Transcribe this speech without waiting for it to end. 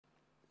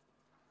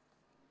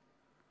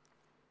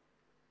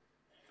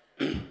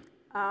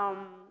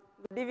Um,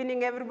 Good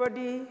evening,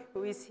 everybody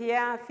who is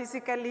here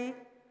physically,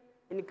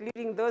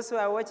 including those who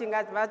are watching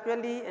us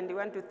virtually. And we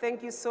want to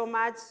thank you so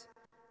much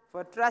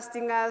for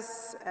trusting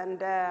us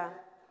and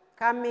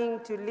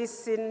coming to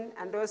listen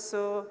and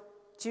also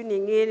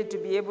tuning in to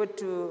be able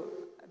to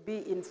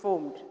be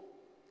informed.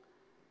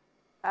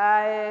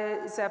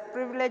 It's a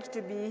privilege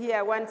to be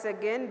here once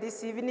again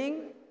this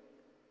evening,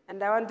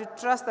 and I want to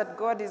trust that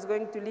God is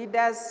going to lead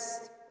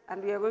us,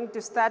 and we are going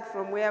to start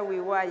from where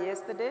we were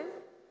yesterday.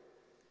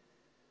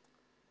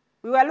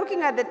 We were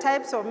looking at the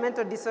types of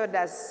mental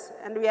disorders,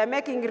 and we are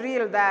making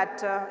real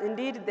that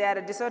indeed there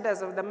are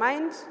disorders of the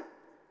mind,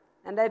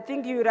 and I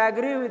think you would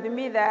agree with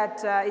me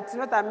that it's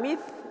not a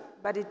myth,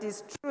 but it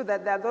is true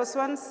that there are those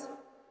ones.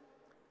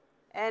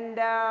 And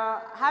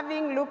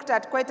having looked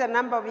at quite a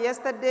number of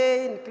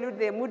yesterday, include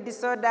the mood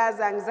disorders,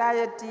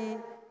 anxiety,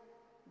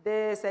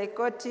 the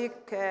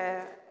psychotic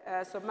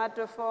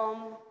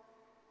somatoform,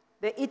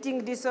 the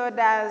eating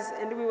disorders,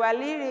 and we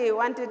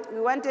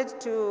wanted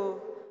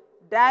to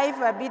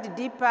dive a bit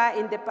deeper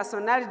in the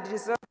personality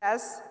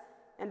disorders,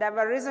 and I have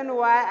a reason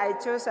why I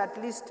chose at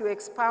least to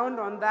expound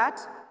on that,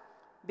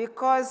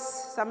 because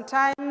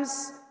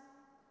sometimes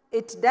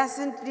it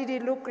doesn't really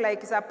look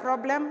like it's a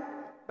problem,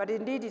 but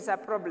indeed it's a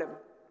problem.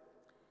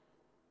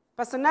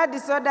 Personality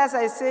disorders,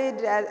 I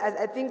said,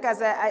 I think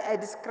as I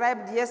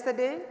described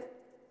yesterday,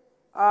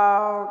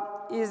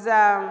 these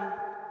are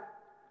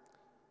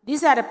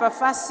the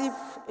pervasive,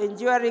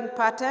 enduring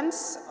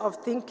patterns of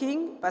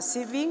thinking,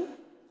 perceiving,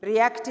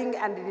 reacting,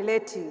 and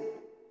relating.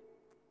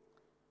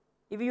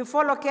 If you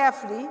follow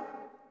carefully,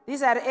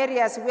 these are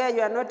areas where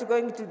you are not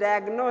going to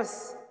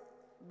diagnose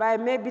by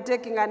maybe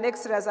taking an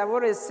X-ray, as I've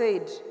always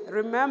said.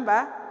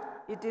 Remember,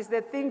 it is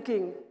the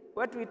thinking,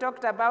 what we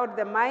talked about,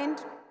 the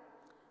mind,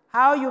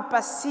 how you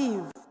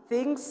perceive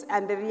things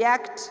and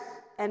react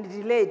and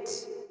relate.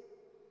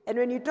 And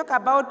when you talk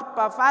about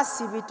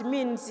pervasive, it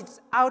means it's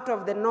out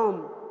of the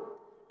norm.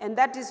 And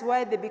that is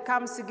why they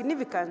become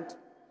significant.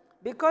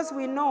 Because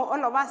we know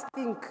all of us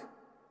think,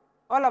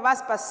 all of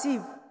us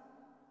perceive,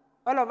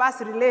 all of us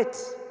relate,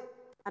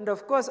 and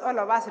of course all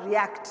of us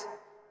react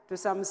to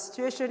some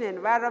situation,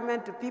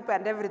 environment, to people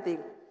and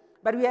everything.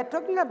 But we are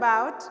talking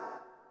about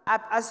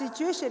a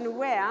situation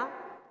where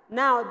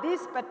now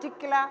this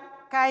particular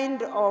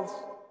kind of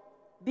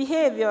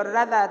behavior,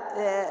 rather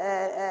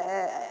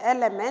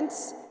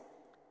elements,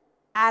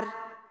 are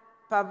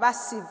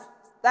pervasive,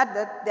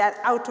 that they are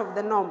out of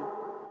the norm.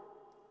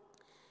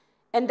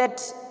 And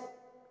that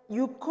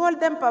you call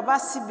them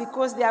pervasive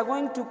because they are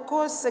going to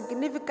cause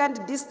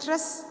significant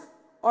distress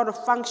or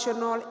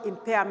functional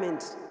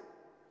impairment.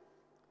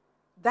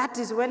 That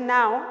is when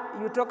now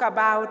you talk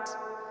about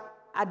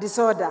a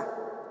disorder,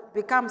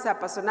 becomes a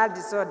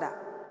personality disorder.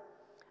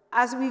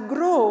 As we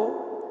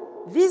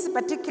grow, these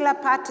particular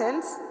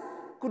patterns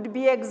could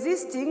be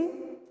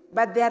existing,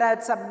 but they are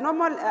at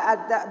subnormal,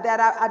 they are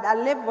at a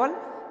level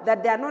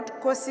that they are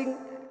not causing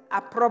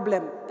a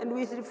problem. And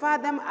we refer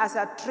them as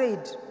a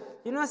trait.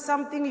 You know,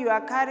 something you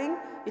are carrying,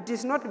 it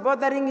is not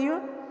bothering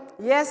you.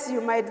 Yes,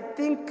 you might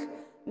think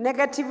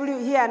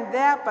negatively here and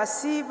there,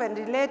 perceive and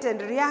relate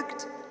and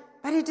react,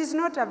 but it is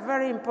not a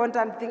very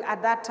important thing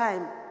at that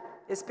time,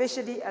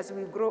 especially as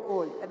we grow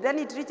old. And then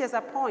it reaches a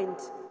point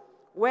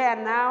where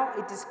now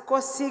it is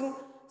causing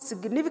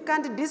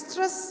significant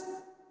distress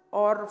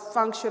or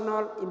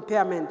functional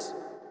impairment.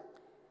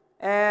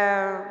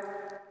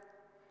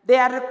 They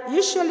are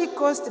usually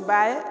caused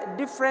by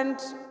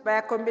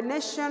a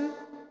combination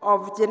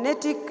of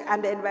genetic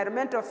and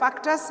environmental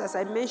factors, as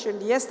I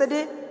mentioned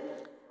yesterday,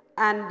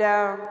 and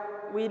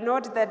we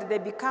note that they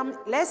become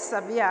less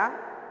severe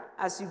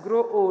as you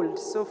grow old.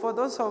 So for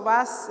those of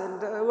us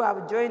who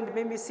have joined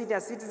maybe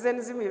senior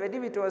citizens, even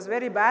if it was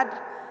very bad,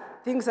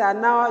 things are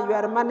now you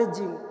are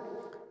managing.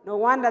 No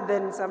wonder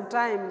then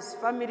sometimes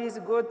families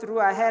go through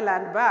a hell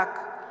and back,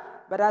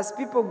 but as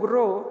people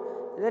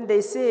grow, then they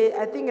say,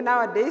 I think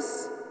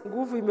nowadays,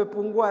 nguvu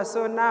imepungua,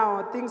 so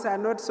now things are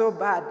not so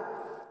bad.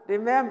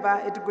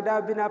 Remember, it could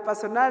have been a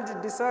personality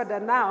disorder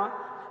now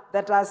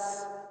that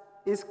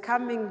is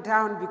coming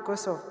down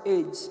because of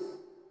age.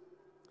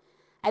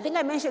 I think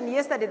I mentioned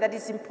yesterday that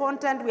it's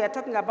important we are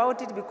talking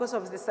about it because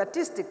of the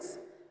statistics.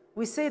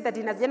 We say that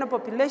in a general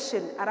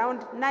population,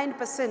 around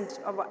 9%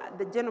 of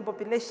the general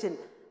population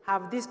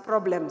have these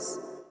problems.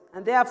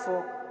 And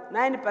therefore,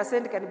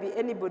 9% can be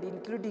anybody,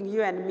 including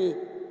you and me.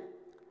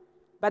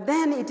 But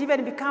then it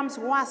even becomes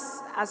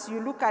worse as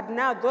you look at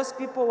now those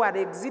people who are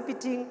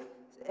exhibiting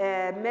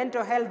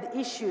mental health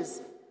issues,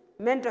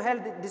 mental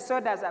health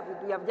disorders that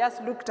we have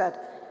just looked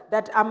at,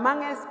 that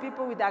amongst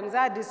people with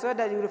anxiety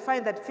disorder, you will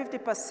find that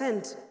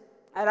 50%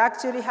 are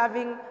actually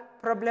having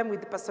problem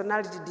with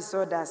personality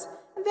disorders.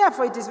 And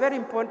therefore, it is very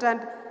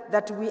important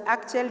that we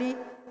actually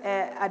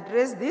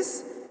address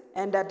this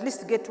and at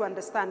least get to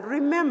understand.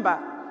 Remember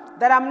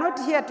that I'm not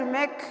here to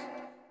make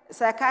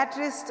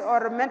psychiatrist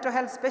or mental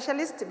health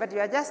specialist, but you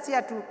are just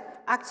here to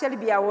actually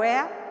be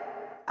aware,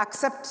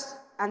 accept,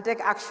 and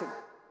take action.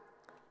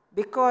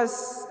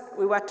 Because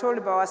we were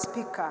told by our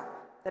speaker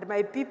that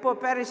my people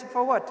perish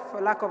for what?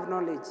 For lack of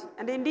knowledge.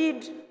 And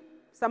indeed,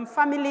 some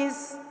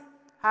families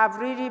have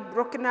really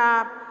broken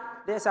up.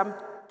 There's some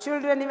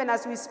children, even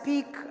as we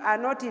speak, are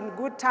not in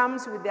good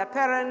terms with their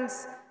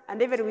parents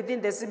and even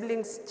within the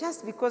siblings,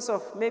 just because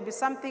of maybe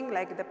something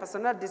like the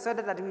personality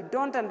disorder that we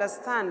don't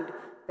understand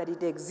that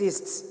it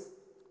exists.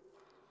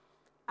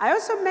 I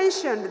also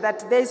mentioned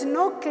that there is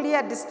no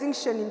clear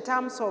distinction in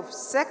terms of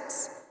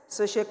sex,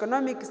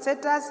 socioeconomic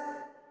status,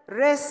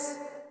 race,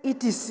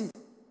 etc.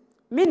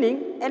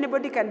 Meaning,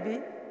 anybody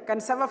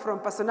can suffer from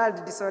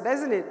personality disorder,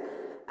 isn't it?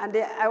 And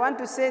I want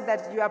to say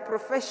that your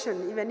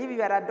profession, even if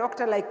you are a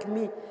doctor like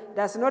me,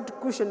 does not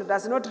cushion,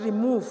 does not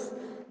remove.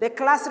 The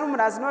classroom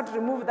does not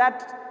remove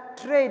that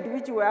trade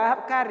which you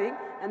are carrying,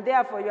 and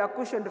therefore you are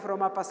cushioned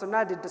from a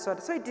personality disorder.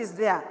 So it is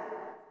there.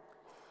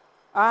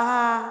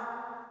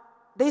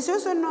 There is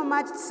also not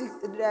much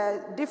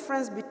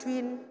difference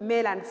between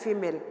male and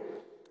female,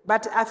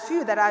 but a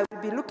few that I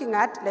will be looking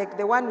at, like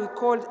the one we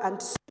called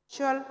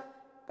antisocial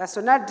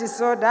personality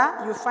disorder,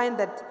 you find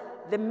that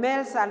the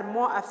males are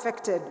more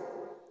affected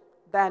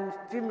than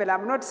female.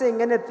 I'm not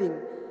saying anything.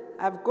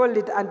 I've called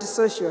it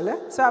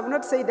antisocial. So I've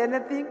not said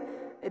anything.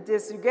 It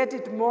is, you get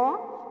it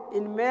more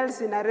in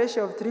males in a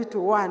ratio of 3 to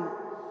 1.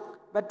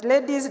 But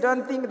ladies,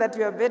 don't think that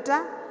you are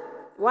better.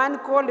 One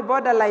called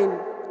borderline,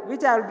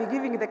 which I will be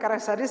giving the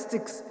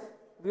characteristics,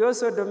 we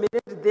also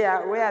dominate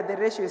there where the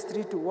ratio is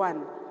 3 to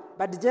 1.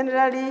 But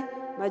generally,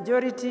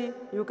 majority,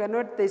 you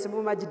cannot, there is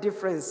so much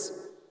difference.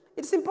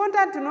 It's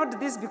important to note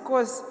this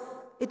because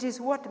it is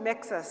what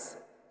makes us,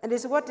 and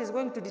it's what is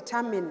going to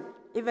determine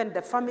even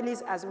the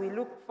families as we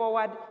look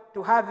forward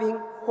to having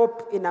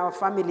hope in our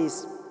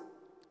families.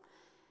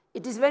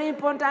 It is very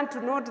important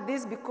to note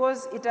this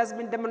because it has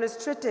been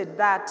demonstrated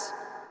that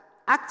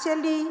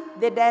actually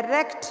the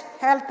direct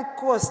health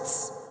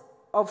costs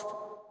of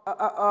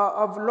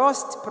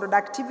lost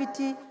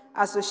productivity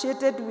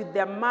associated with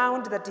the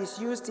amount that is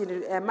used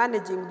in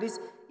managing this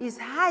is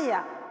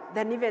higher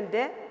than even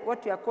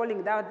what we are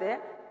calling now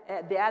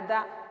the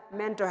other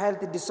mental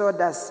health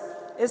disorders,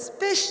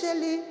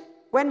 especially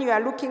when you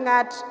are looking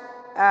at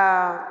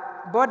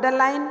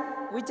borderline,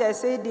 which I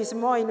said is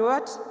more in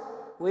what?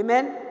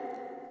 Women.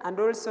 And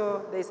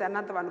also there is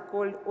another one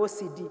called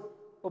OCD,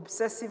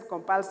 obsessive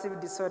compulsive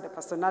disorder,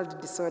 personality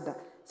disorder.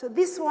 So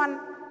this one,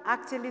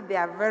 actually, they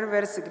are very,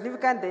 very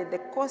significant. The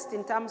cost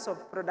in terms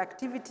of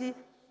productivity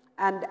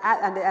and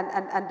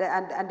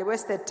the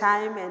wasted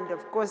time, and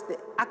of course the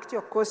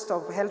actual cost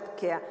of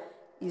healthcare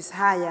is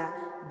higher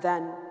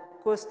than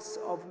costs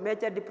of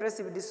major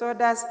depressive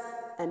disorders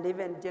and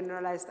even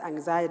generalized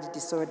anxiety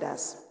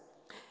disorders.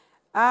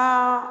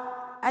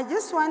 I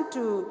just want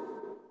to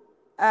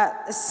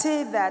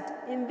say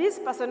that in this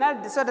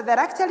personality disorder, there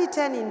are actually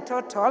 10 in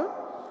total,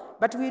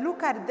 but we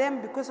look at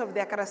them because of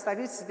their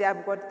characteristics. They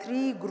have got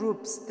 3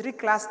 groups, 3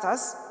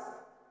 clusters.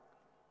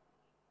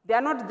 They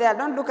are not there.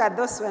 Don't look at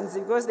those ones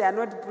because they are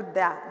not put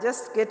there.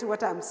 Just get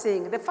what I'm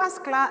saying. The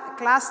first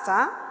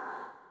cluster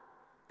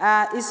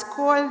is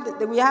called,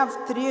 we have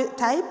 3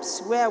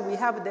 types where we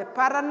have the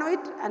paranoid,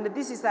 and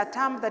this is a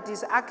term that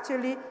is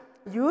actually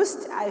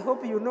used. I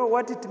hope you know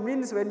what it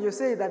means when you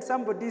say that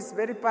somebody is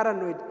very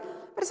paranoid.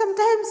 But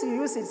sometimes you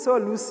use it so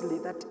loosely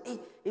that, hey,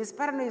 his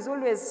paranoid is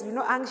always,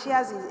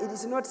 anxious, it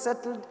is not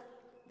settled.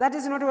 That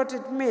is not what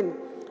it means.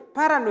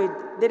 Paranoid,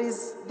 there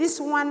is this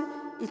one,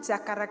 it's a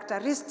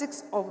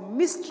characteristics of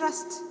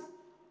mistrust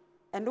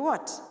and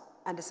what?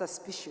 And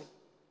suspicion.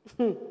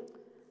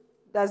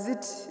 Is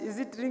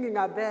it ringing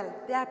a bell?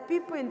 There are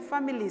people in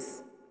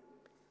families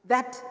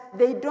that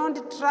they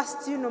don't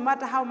trust you no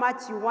matter how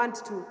much you want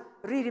to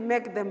really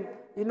make them,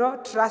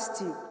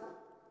 trust you.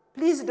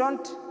 Please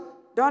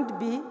don't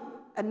be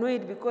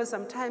annoyed because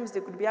sometimes they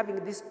could be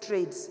having these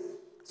traits.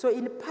 So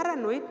in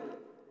paranoid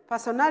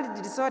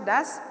personality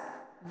disorders,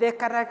 the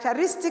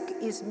characteristic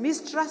is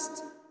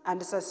mistrust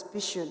and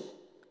suspicion.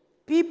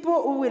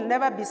 People who will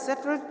never be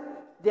settled,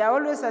 they are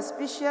always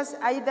suspicious.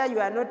 Either you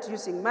are not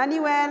using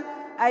money well,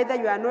 either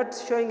you are not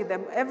showing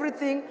them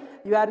everything,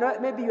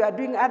 maybe you are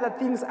doing other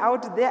things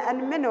out there,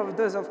 and many of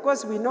those. Of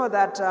course, we know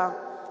that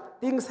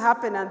things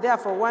happen, and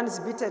therefore once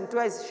bitten,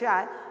 twice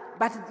shy,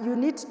 but you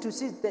need to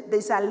see that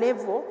there's a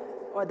level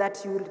or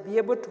that you will be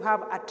able to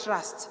have a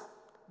trust.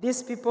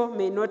 These people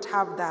may not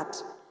have that.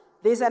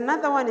 There's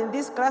another one in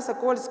this class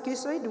called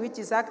schizoid, which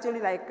is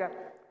actually like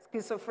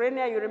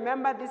schizophrenia. You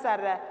remember these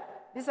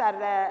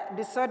are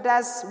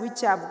disorders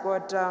which have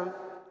got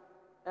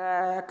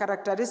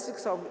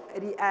characteristics of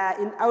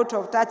out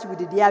of touch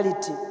with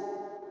reality.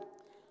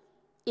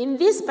 In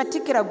this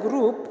particular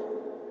group,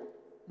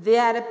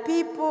 there are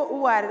people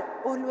who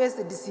are always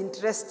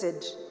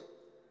disinterested.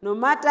 No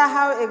matter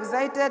how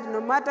excited,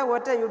 no matter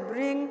what you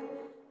bring.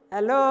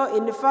 Hello,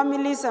 in the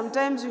family,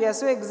 sometimes we are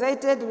so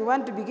excited, we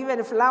want to be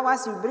given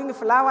flowers, you bring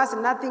flowers,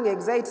 nothing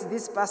excites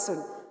this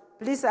person.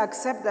 Please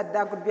accept that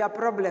there could be a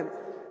problem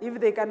if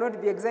they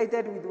cannot be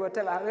excited with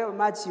however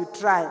much you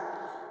try.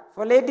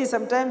 For ladies,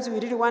 sometimes we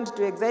really want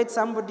to excite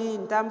somebody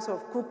in terms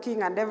of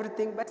cooking and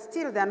everything, but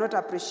still they are not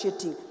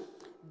appreciating.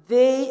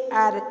 They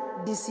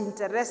are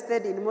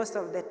disinterested in most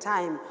of the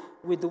time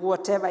with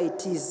whatever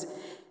it is.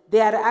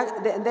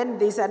 Then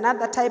there's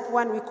another type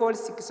 1 we call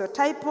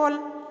schizotypal.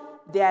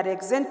 They are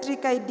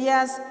eccentric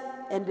ideas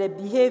and a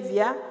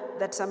behavior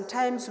that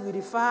sometimes we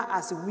refer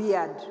as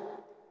weird.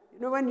 You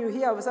know, when you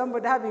hear of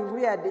somebody having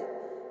weird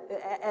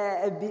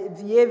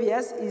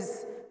behaviors,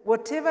 is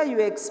whatever you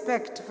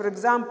expect. For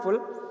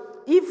example,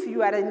 if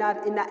you are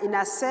in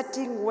a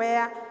setting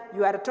where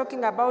you are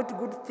talking about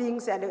good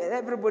things and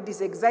everybody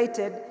is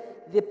excited,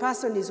 the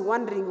person is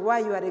wondering why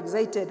you are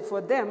excited. For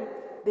them,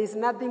 there is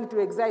nothing to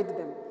excite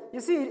them. You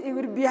see, it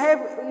will behave,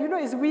 you know,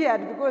 it's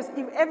weird because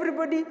if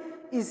everybody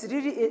is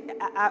really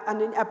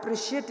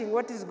appreciating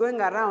what is going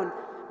around,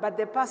 but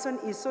the person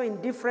is so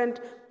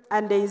indifferent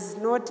and is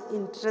not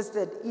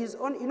interested. Is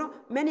on, you know,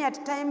 many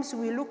at times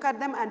we look at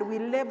them and we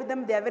label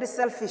them, they are very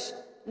selfish.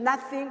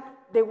 Nothing,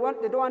 they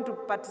don't want to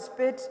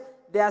participate.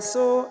 They are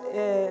so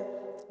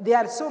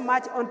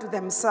much onto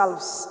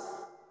themselves.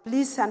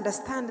 Please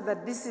understand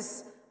that this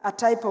is a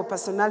type of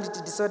personality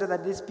disorder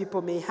that these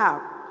people may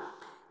have.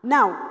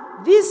 Now,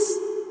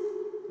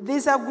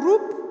 there's a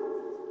group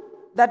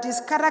that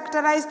is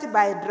characterized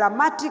by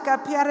dramatic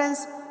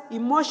appearance,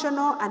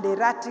 emotional and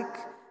erratic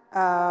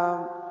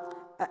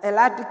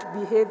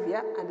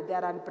behavior, and they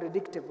are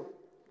unpredictable.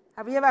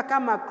 Have you ever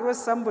come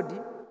across somebody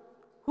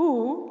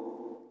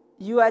who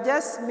you are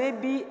just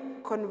maybe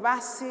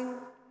conversing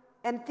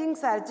and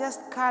things are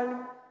just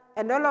calm,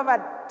 and all of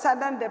a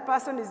sudden the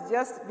person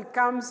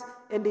becomes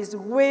and is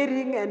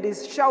wailing and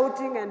is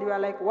shouting, and you are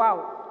like,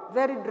 wow,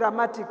 very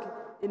dramatic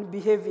in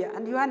behavior.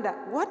 And you wonder,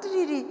 what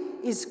really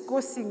is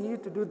causing you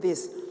to do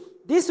this?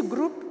 This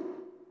group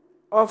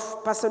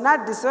of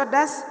personality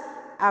disorders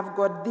have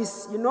got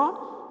this, you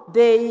know,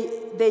 they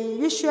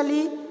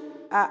usually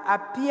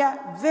appear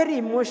very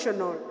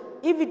emotional.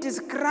 If it is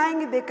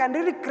crying, they can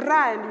really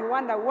cry, and you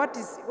wonder, what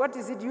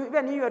is it?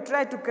 Even you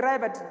try to cry,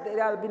 but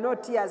there will be no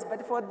tears.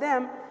 But for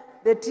them,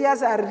 the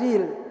tears are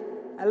real.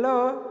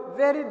 Hello?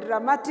 Very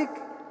dramatic.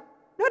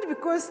 Not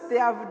because they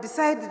have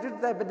decided to do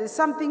that, but there's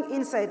something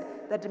inside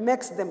that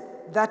makes them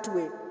that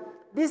way.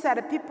 These are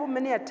the people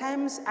many a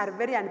times are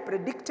very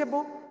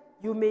unpredictable.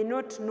 You may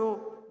not know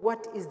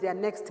what is their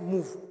next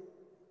move.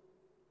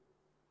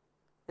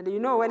 And you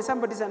know, when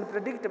somebody is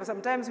unpredictable,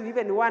 sometimes we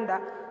even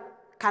wonder,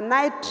 can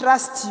I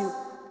trust you?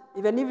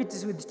 Even if it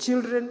is with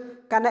children,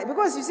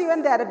 because you see,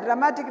 when they are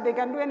dramatic, they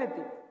can do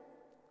anything.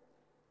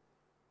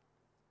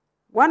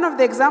 One of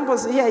the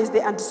examples here is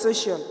the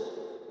antisocial.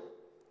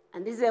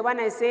 And this is the one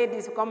I said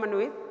is common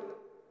with.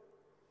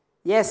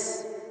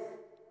 Yes.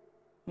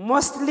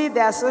 Mostly they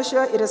are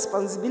social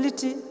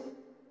irresponsibility.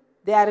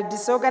 They are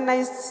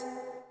disorganized,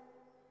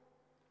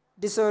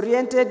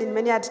 disoriented in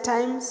many at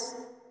times,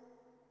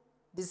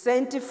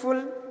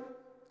 deceitful,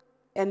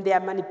 and they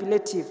are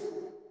manipulative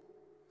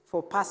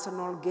for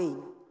personal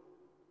gain.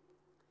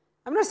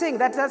 I'm not saying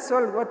that that's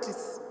all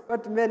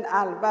what men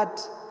are,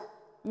 but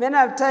many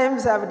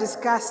times I've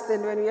discussed,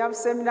 and when we have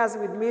seminars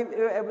with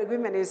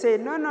women, they say,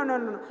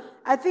 no.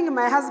 I think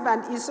my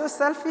husband is so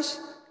selfish.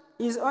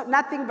 He's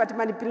nothing but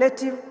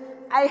manipulative.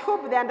 I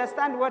hope they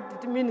understand what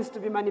it means to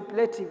be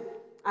manipulative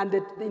and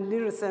in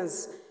real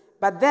sense.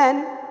 But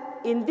then,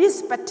 in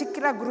this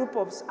particular group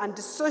of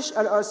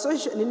antisocial or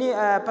social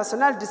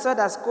personality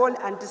disorders called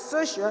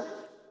antisocial,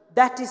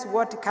 that is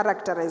what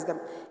characterizes them.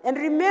 And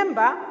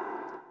remember,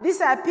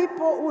 these are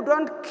people who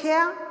don't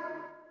care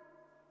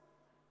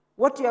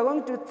what you are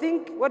going to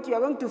think, what you are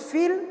going to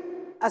feel,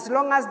 as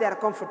long as they are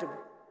comfortable.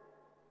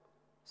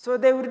 So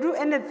they will do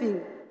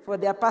anything for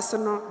their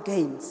personal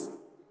gains.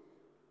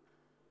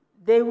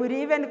 They will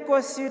even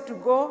cause you to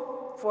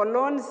go for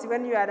loans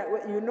when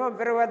you know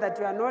very well that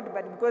you are not,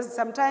 but because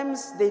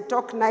sometimes they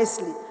talk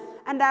nicely.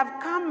 And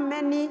I've come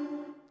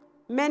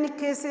many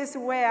cases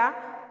where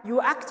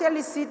you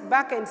actually sit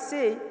back and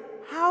say,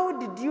 how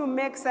did you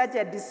make such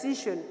a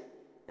decision?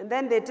 And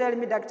then they tell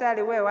me, Daktari,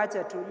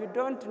 you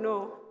don't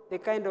know the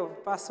kind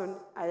of person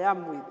I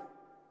am with.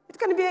 It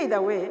can be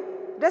either way.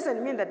 It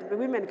doesn't mean that the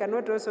women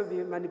cannot also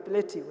be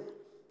manipulative.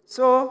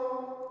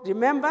 So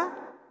remember,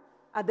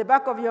 at the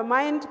back of your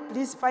mind,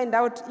 please find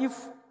out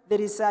if there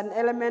is an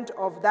element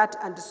of that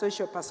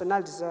antisocial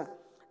personality disorder.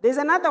 There's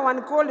another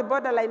one called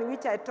borderline,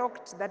 which I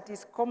talked that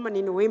is common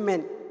in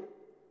women.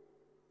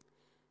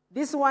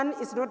 This one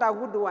is not a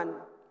good one.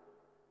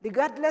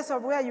 Regardless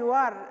of where you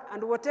are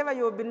and whatever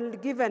you've been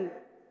given,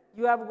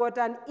 you have got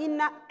an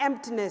inner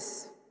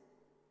emptiness.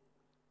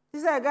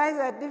 These are guys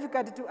that are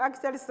difficult to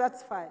actually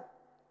satisfy.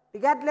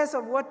 Regardless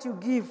of what you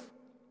give,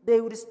 they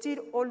will still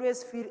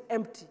always feel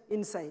empty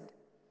inside.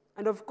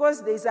 And of course,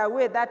 there is a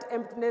way that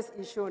emptiness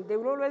is shown. They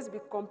will always be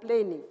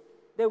complaining.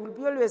 They will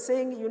be always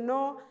saying, you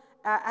know,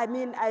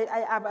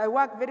 I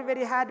work very,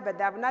 very hard, but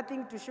I have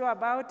nothing to show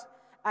about.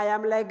 I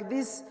am like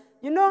this.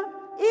 You know,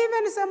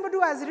 even somebody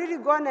who has really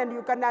gone and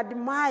you can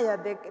admire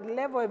the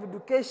level of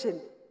education,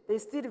 they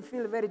still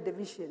feel very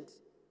deficient.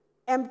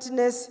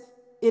 Emptiness,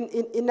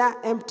 inner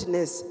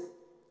emptiness.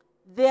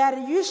 They are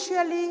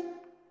usually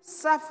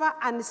suffer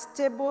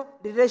unstable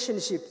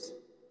relationships.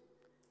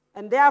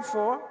 And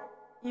therefore,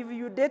 if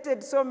you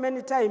dated so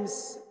many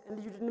times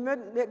and you did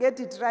not get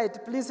it right,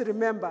 please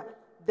remember,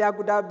 there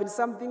could have been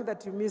something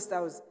that you missed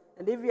out.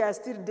 And if you are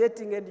still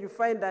dating and you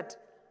find that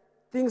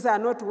things are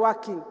not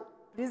working,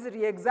 please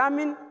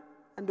re-examine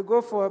and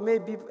go for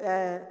maybe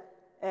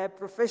a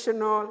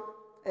professional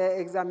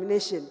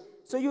examination.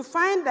 So you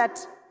find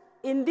that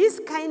in this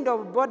kind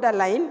of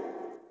borderline,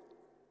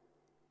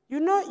 you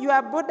know, you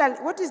are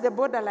what is the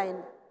borderline?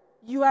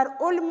 You are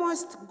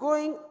almost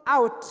going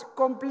out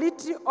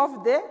completely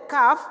off the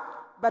curve,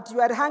 but you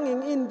are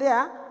hanging in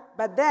there,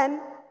 but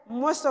then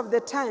most of the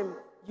time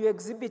you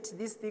exhibit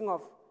this thing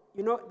of,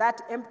 you know,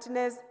 that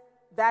emptiness,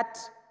 that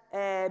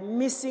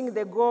missing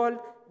the goal,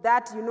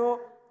 that, you know,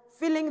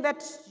 feeling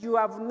that you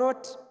are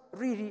not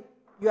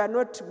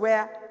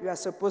where you are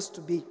supposed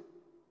to be.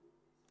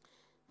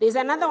 There's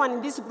another one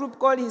in this group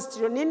called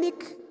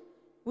histrionic,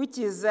 which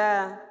is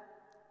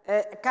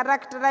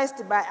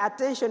characterized by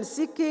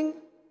attention-seeking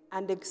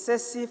and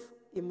excessive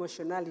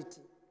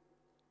emotionality.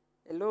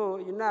 Hello,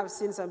 you know, I've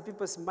seen some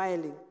people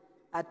smiling.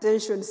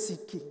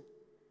 Attention-seeking.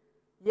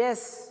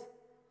 Yes,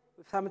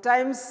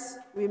 sometimes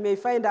we may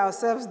find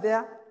ourselves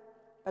there,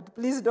 but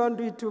please don't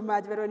do it too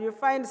much. But when you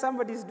find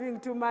somebody is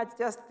doing too much,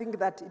 just think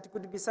that it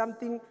could be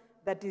something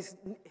that is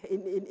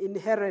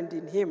inherent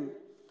in him.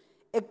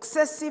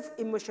 Excessive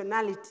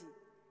emotionality.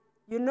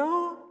 You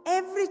know,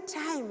 every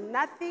time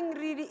nothing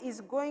really is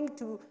going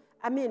to,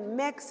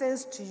 make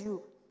sense to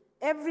you.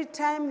 Every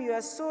time you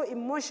are so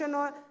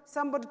emotional,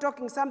 somebody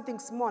talking something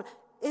small.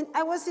 And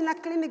I was in a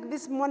clinic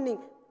this morning,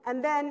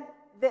 and then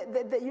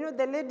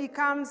the lady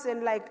comes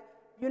and like,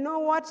 you know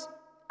what?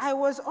 I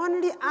was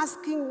only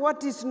asking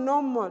what is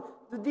normal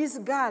to this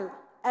girl,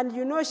 and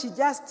you know, she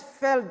just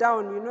fell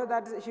down. You know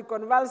that she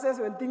convulses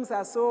when things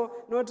are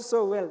not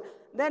so well.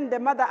 Then the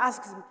mother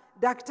asks me,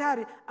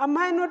 Daktari, am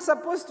I not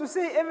supposed to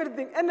say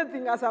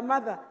anything as a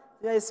mother?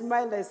 I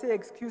smile, I say,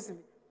 excuse me.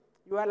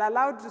 You are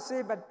allowed to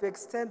say, but to the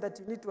extent that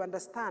you need to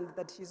understand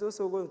that she's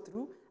also going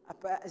through,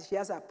 she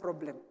has a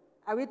problem.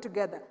 Are we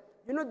together?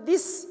 You know,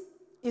 this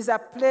is a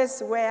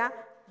place where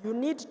you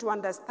need to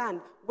understand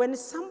when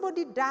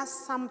somebody does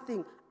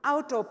something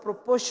out of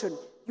proportion,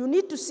 you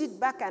need to sit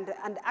back and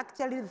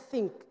actually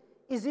think,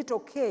 is it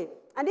okay?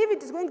 And if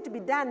it is going to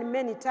be done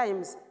many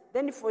times,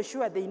 then for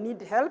sure they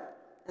need help.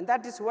 And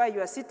that is why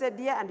you are seated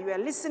here and you are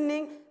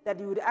listening, that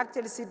you would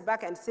actually sit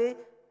back and say,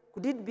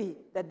 could it be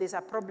that there's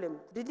a problem?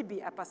 Could it be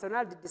a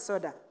personality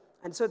disorder?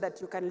 And so that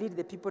you can lead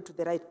the people to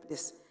the right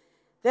place.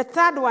 The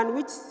third one,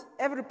 which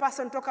every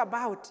person talk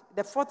about,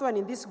 the fourth one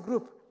in this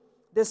group,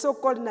 the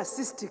so-called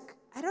narcissistic.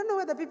 I don't know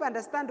whether people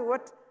understand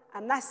what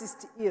a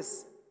narcissist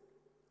is.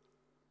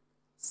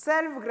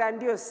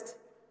 Self-grandiose.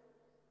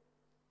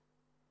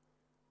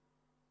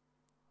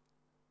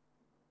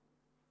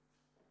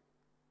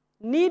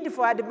 Need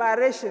for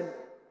admiration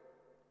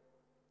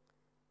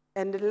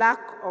and lack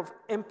of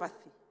empathy.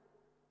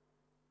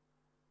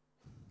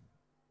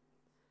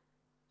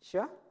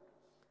 Sure?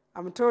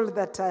 I'm told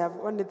that I have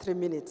only 3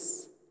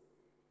 minutes.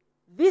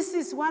 This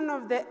is one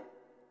of the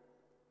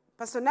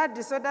personality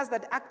disorders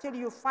that actually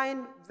you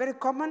find very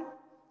common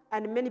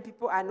and many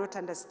people are not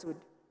understood.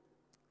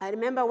 I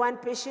remember one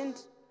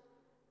patient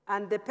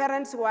and the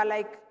parents were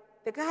like,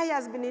 the guy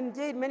has been in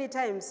jail many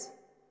times.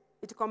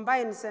 It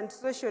combines and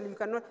social, you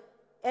cannot.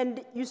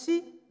 And you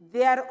see,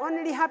 they are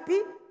only happy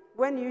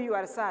when you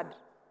are sad.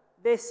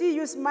 They see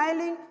you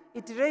smiling,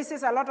 it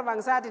raises a lot of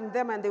anxiety in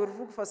them and they will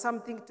look for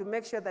something to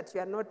make sure that you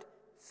are not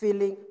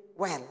feeling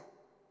well.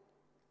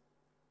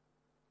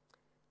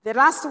 The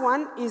last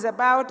one is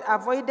about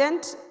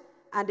avoidant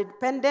and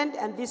dependent,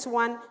 and this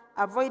one,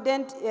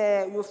 avoidant,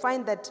 you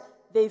find that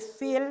they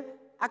feel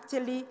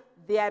actually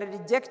they are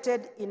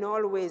rejected in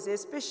all ways,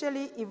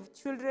 especially if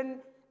children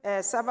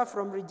suffer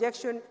from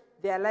rejection,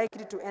 they are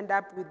likely to end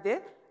up with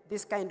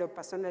this kind of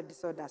personality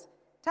disorders.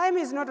 Time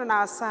is not on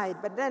our side,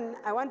 but then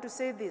I want to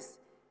say this.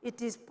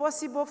 It is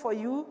possible for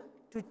you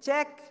to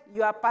check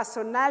your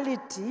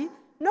personality,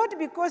 not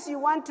because you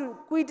want to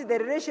quit the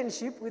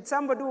relationship with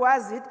somebody who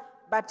has it,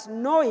 but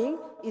knowing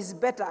is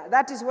better.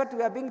 That is what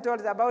we are being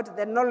told about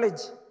the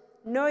knowledge.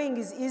 Knowing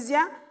is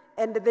easier,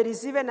 and there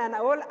is even an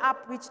whole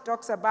app which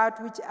talks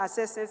about, which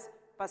assesses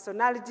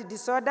personality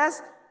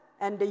disorders,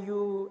 and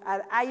you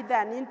are either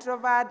an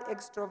introvert,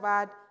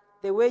 extrovert,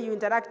 the way you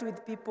interact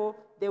with people,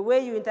 the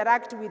way you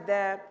interact with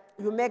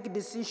you make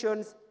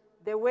decisions,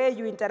 the way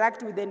you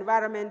interact with the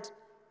environment.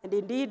 And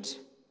indeed,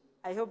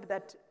 I hope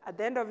that at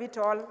the end of it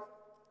all,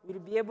 we'll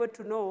be able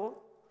to know.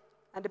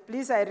 And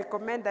please, I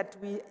recommend that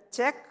we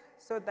check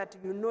so that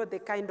you know the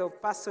kind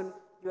of person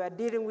you are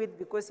dealing with,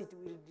 because it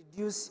will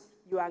reduce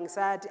your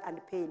anxiety and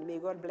pain. May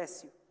God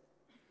bless you.